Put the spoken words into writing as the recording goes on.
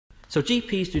So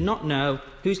GPs do not know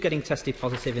who's getting tested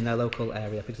positive in their local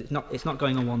area because it's not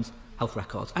going on one's health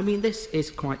records. I mean, this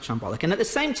is quite shambolic. And at the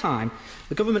same time,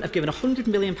 the government have given a £100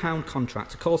 million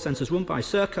contract to call centres run by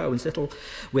Serco and Sitel,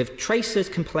 with tracers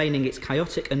complaining it's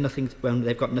chaotic and when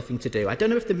they've got nothing to do. I don't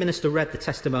know if the Minister read the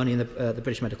testimony in the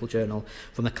British Medical Journal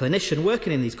from a clinician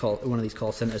working in one of these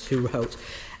call centres who wrote,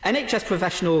 NHS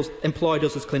professionals employed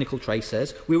us as clinical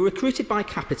tracers. We were recruited by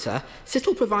Capita.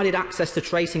 Sitel provided access to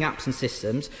tracing apps and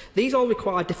systems. These all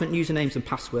require different usernames and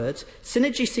passwords.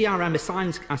 Synergy CRM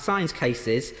assigns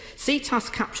cases.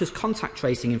 CTAS captures contact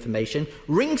tracing information.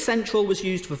 Ring Central was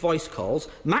used for voice calls.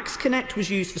 Max Connect was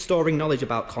used for storing knowledge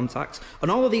about contacts. And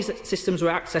all of these systems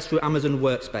were accessed through Amazon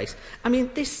Workspace. I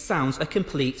mean, this sounds a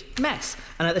complete mess.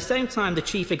 And at the same time, the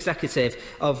chief executive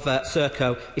of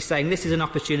Serco is saying this is an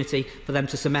opportunity for them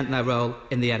to cement their role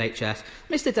in the NHS.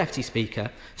 Mr Deputy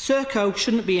Speaker, Serco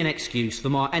shouldn't be an excuse for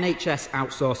more NHS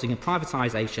outsourcing and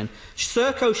privatisation.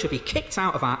 Serco should be kicked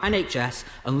out of our NHS,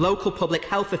 and local public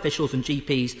health officials and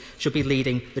GPs should be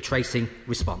leading the tracing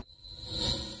response.